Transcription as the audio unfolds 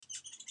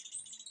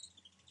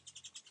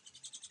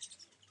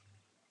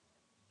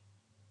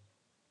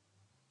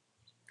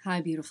Hi,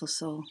 beautiful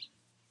soul.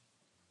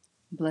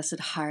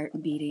 Blessed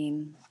heart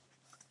beating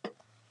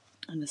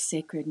on a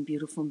sacred and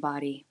beautiful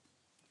body.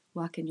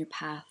 Walk in your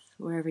path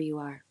wherever you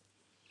are.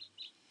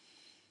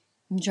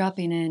 I'm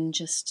dropping in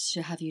just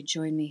to have you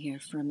join me here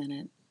for a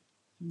minute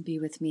and be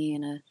with me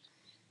in a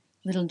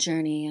little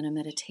journey and a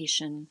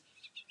meditation.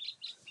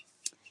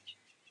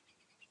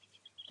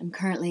 I'm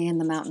currently in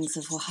the mountains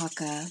of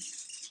Oaxaca,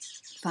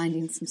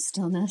 finding some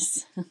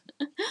stillness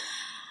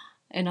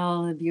and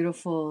all the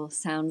beautiful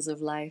sounds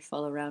of life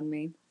all around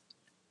me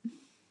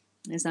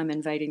as I'm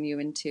inviting you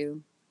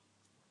into.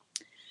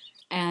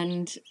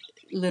 And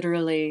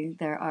literally,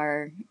 there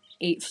are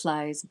 8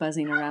 flies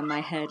buzzing around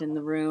my head in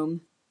the room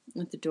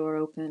with the door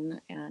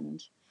open.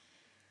 And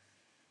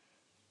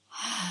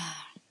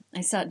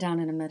I sat down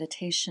in a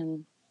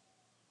meditation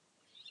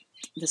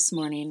this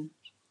morning.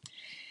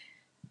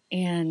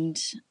 And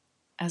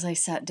as I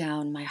sat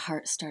down, my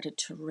heart started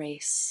to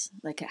race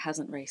like it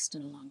hasn't raced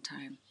in a long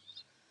time.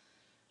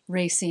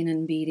 Racing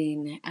and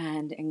beating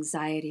and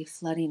anxiety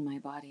flooding my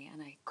body.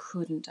 And I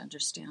couldn't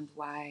understand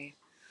why.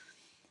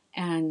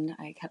 And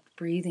I kept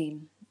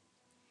breathing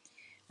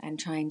and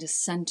trying to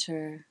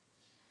center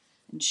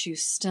and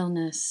choose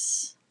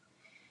stillness.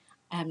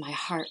 And my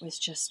heart was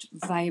just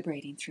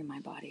vibrating through my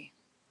body,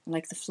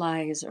 like the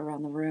flies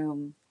around the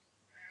room,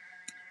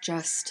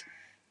 just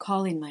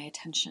calling my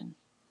attention.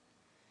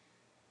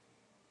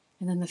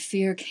 And then the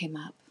fear came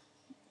up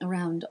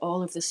around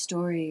all of the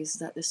stories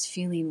that this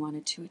feeling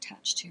wanted to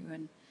attach to.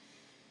 And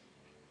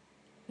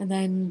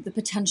then the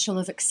potential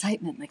of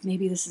excitement, like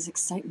maybe this is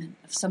excitement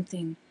of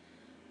something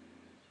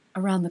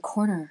around the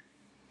corner.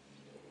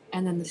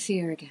 And then the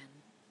fear again.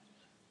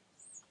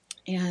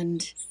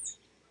 And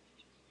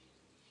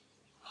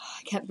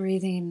I kept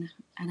breathing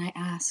and I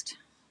asked,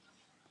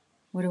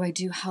 what do I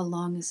do? How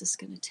long is this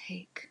going to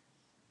take?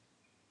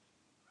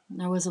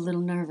 And I was a little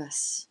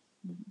nervous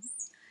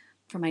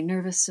for my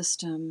nervous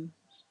system,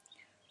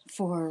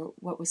 for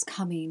what was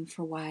coming,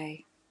 for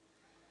why.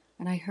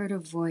 And I heard a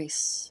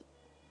voice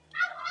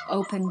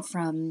open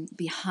from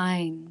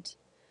behind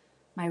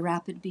my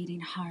rapid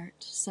beating heart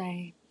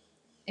say,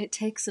 it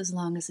takes as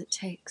long as it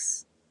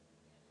takes.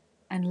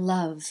 And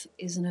love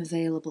is an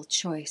available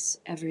choice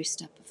every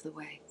step of the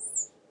way.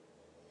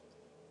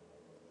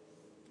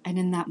 And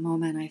in that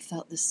moment, I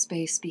felt the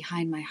space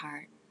behind my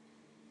heart,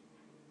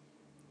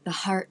 the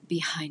heart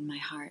behind my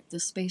heart, the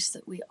space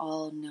that we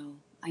all know.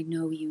 I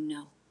know you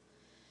know.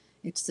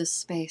 It's the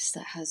space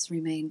that has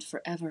remained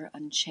forever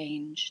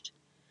unchanged.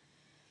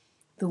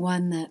 The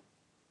one that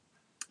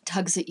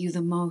tugs at you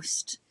the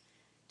most,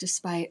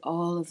 despite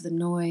all of the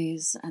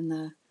noise and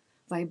the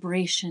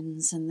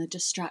vibrations and the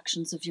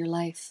distractions of your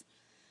life.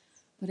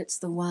 But it's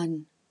the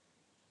one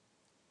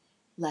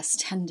less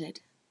tended.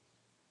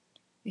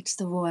 It's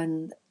the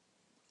one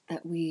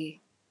that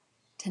we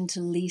tend to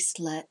least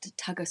let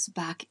tug us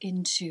back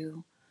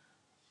into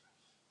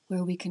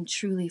where we can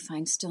truly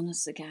find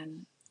stillness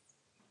again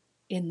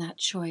in that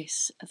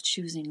choice of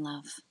choosing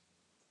love.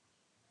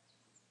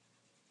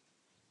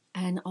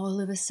 And all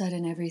of a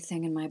sudden,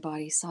 everything in my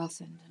body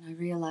softened, and I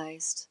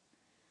realized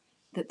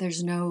that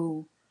there's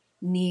no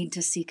need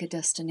to seek a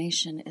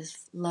destination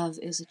if love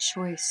is a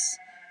choice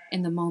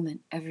in the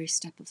moment, every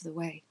step of the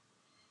way.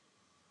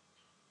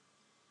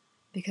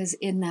 Because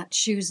in that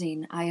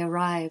choosing, I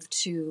arrive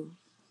to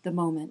the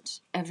moment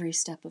every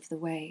step of the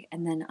way,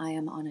 and then I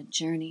am on a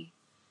journey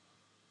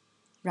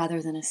rather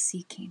than a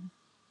seeking.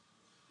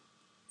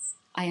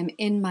 I am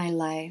in my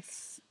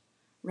life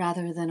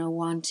rather than a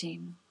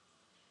wanting.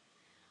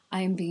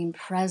 I am being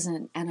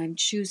present and I'm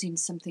choosing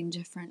something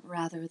different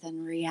rather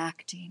than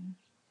reacting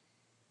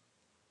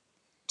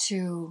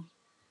to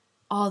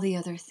all the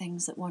other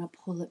things that want to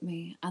pull at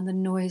me and the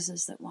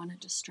noises that want to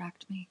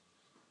distract me.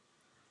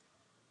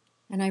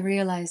 And I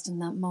realized in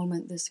that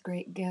moment this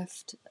great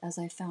gift as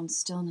I found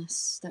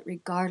stillness, that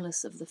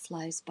regardless of the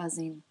flies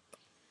buzzing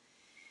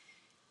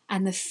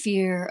and the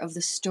fear of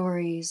the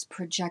stories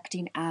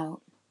projecting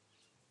out,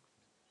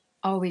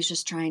 always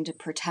just trying to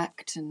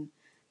protect and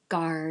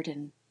guard,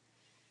 and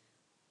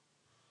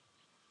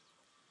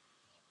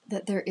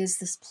that there is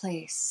this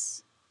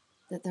place,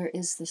 that there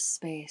is this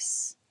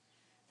space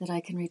that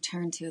I can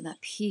return to, and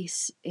that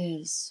peace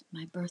is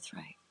my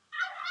birthright.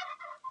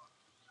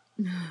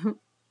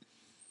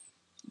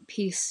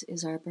 Peace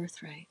is our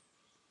birthright.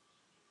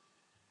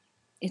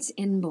 It's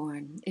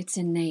inborn, it's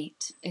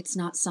innate, it's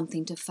not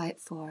something to fight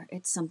for,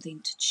 it's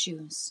something to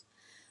choose.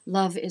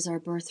 Love is our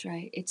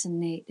birthright, it's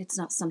innate, it's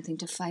not something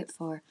to fight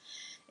for,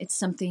 it's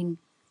something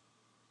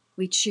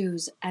we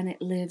choose, and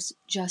it lives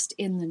just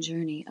in the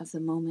journey of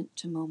the moment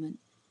to moment,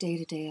 day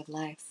to day of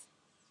life.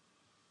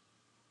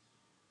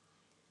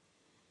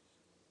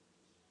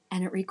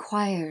 And it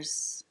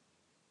requires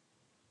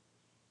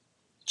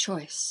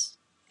choice.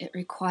 It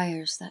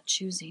requires that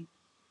choosing.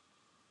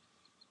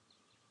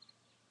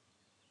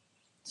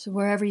 So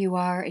wherever you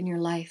are in your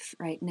life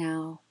right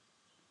now,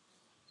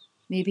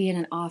 Maybe in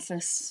an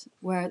office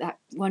where that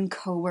one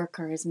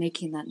coworker is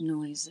making that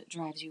noise that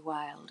drives you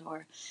wild,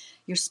 or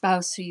your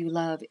spouse who you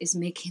love is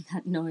making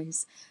that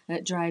noise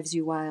that drives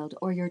you wild,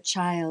 or your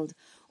child,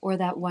 or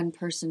that one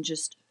person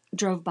just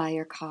drove by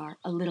your car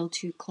a little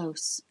too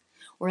close,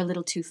 or a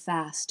little too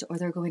fast, or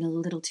they're going a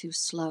little too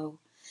slow,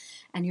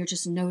 and you're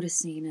just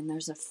noticing, and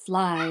there's a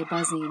fly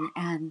buzzing,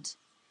 and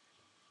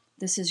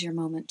this is your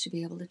moment to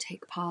be able to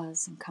take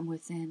pause and come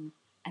within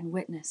and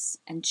witness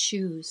and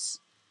choose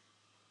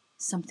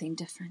something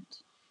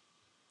different,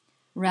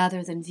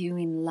 rather than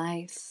viewing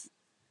life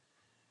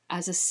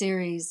as a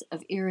series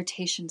of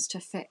irritations to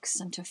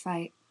fix and to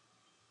fight.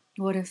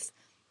 What if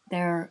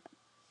there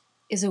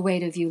is a way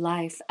to view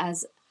life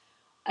as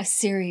a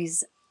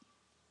series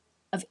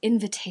of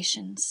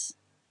invitations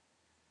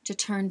to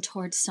turn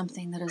towards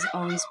something that has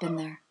always been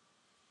there?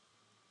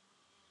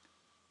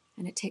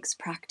 And it takes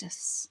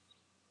practice.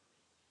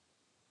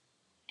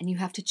 And you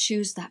have to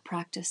choose that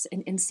practice.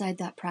 And inside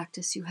that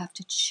practice, you have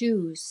to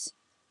choose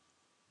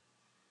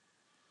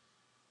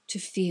to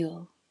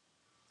feel,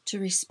 to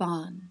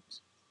respond,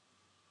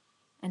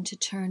 and to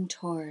turn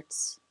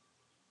towards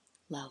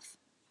love.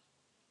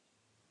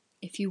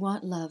 If you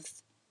want love,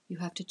 you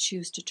have to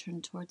choose to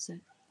turn towards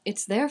it.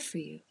 It's there for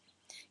you.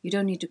 You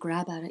don't need to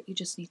grab at it, you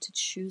just need to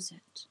choose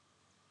it.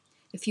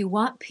 If you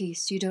want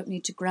peace, you don't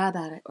need to grab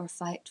at it or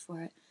fight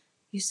for it.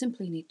 You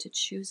simply need to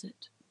choose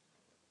it.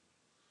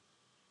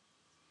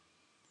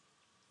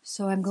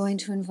 So I'm going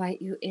to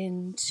invite you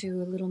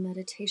into a little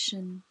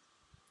meditation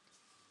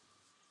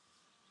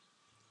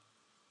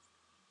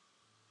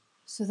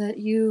so that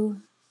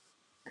you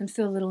can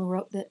feel a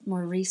little bit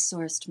more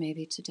resourced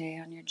maybe today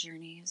on your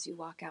journey as you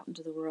walk out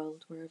into the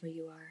world, wherever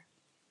you are.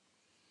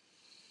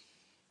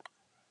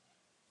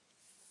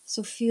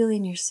 So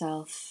feeling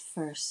yourself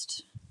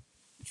first,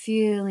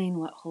 feeling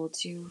what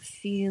holds you,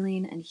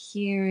 feeling and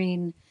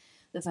hearing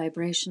the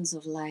vibrations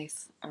of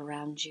life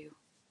around you.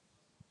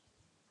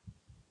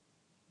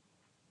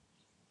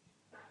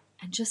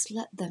 And just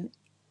let them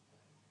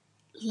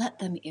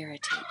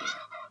irritate you.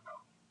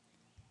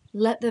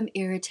 Let them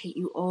irritate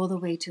you all the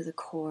way to the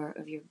core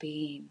of your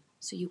being,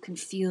 so you can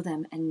feel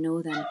them and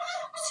know them,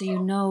 so you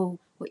know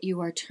what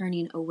you are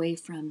turning away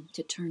from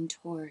to turn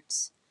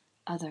towards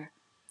other,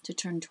 to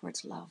turn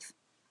towards love.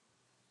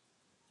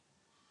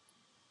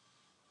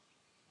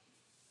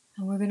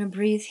 And we're going to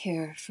breathe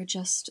here for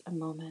just a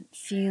moment,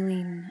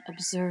 feeling,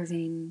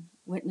 observing,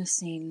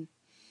 witnessing,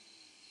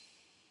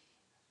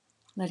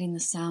 letting the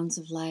sounds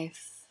of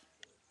life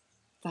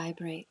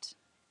vibrate.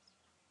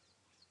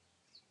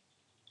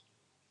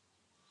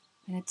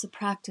 And it's a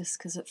practice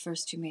because at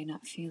first you may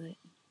not feel it.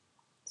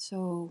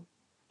 So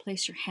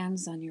place your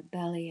hands on your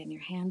belly and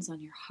your hands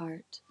on your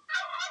heart.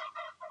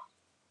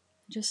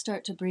 Just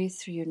start to breathe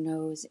through your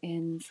nose,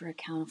 in for a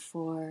count of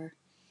 4,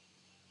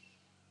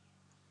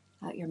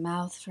 out your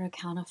mouth for a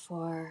count of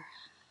 4,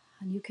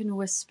 and you can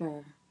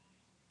whisper,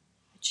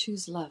 I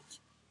choose love.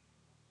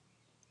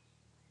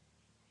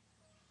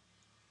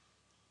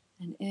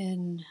 And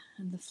in,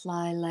 and the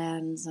fly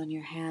lands on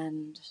your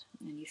hand,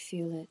 and you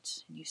feel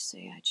it, and you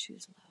say, I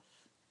choose love.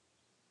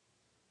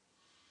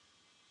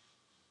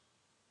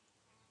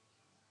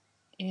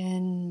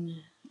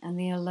 In, and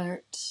the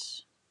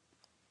alert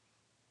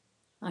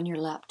on your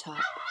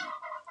laptop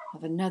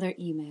of another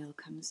email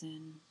comes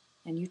in,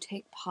 and you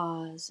take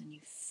pause, and you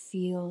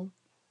feel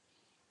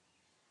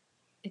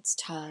its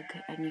tug,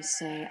 and you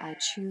say, I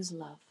choose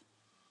love.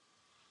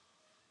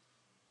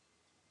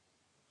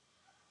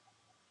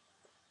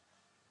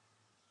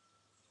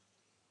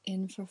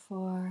 In for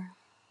 4,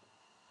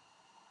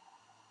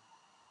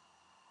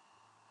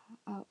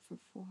 out for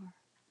 4.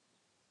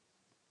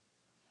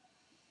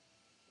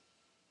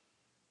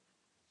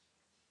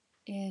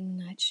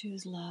 In, I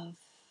choose love.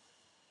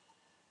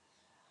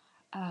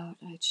 Out,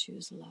 I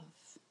choose love.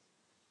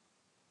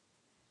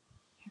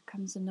 Here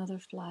comes another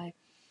fly.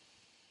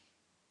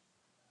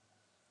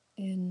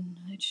 In,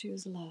 I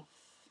choose love.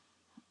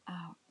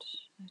 Out,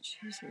 I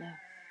choose love.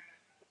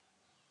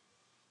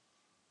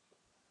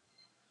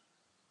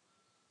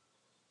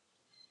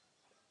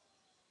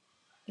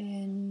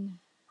 In,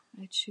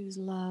 I choose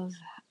love.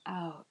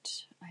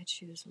 Out, I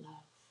choose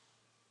love.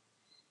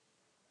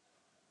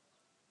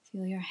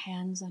 Feel your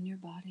hands on your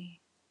body.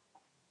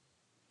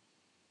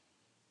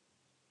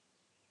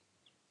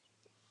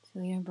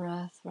 Feel your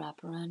breath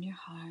wrap around your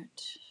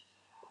heart.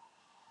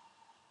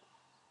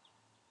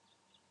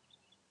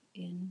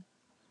 In,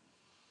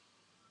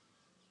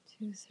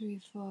 2,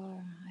 3,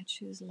 4, I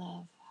choose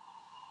love.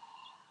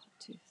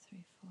 2,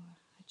 3, 4,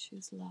 I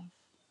choose love.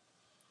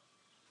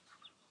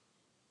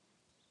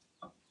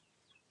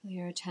 Feel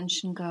your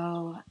attention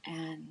go,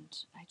 and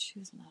I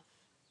choose love.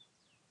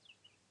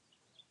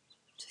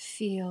 To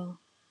feel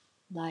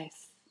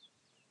life,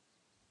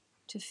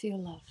 to feel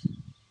love,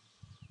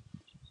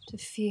 to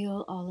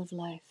feel all of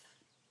life,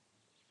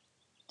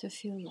 to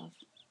feel love.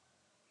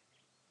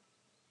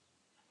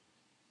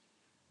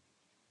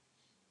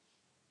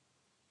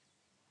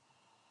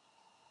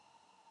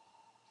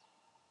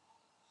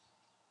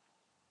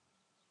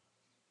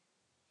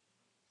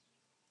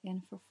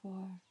 In for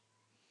 4.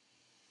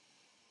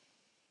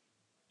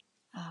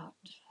 Out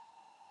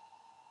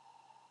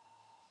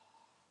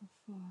for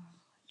 4.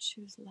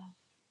 Choose love.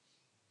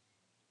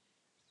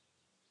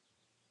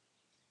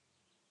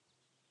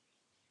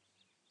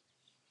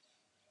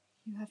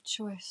 You have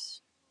choice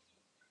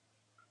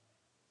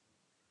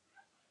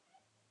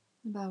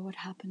about what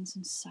happens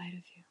inside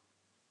of you.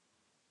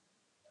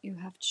 You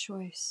have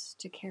choice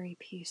to carry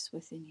peace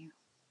within you.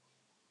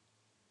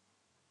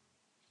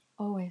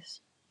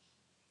 Always.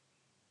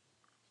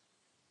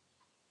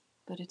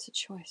 But it's a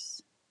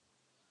choice.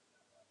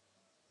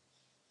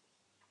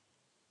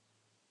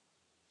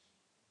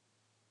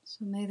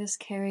 So may this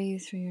carry you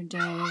through your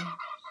day,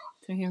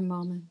 through your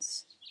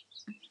moments.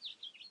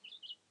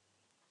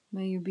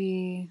 May you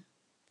be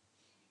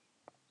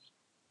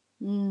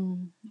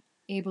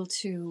able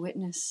to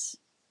witness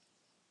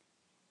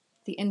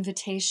the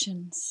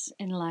invitations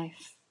in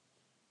life,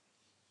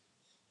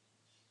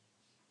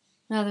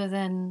 rather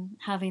than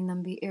having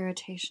them be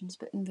irritations,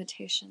 but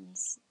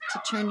invitations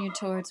to turn you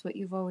towards what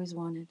you've always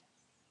wanted.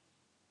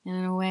 And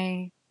in a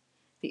way,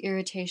 the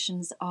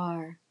irritations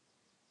are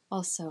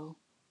also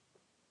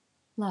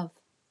love,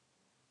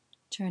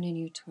 turning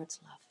you towards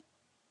love.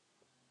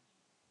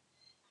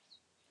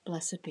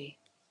 Blessed be.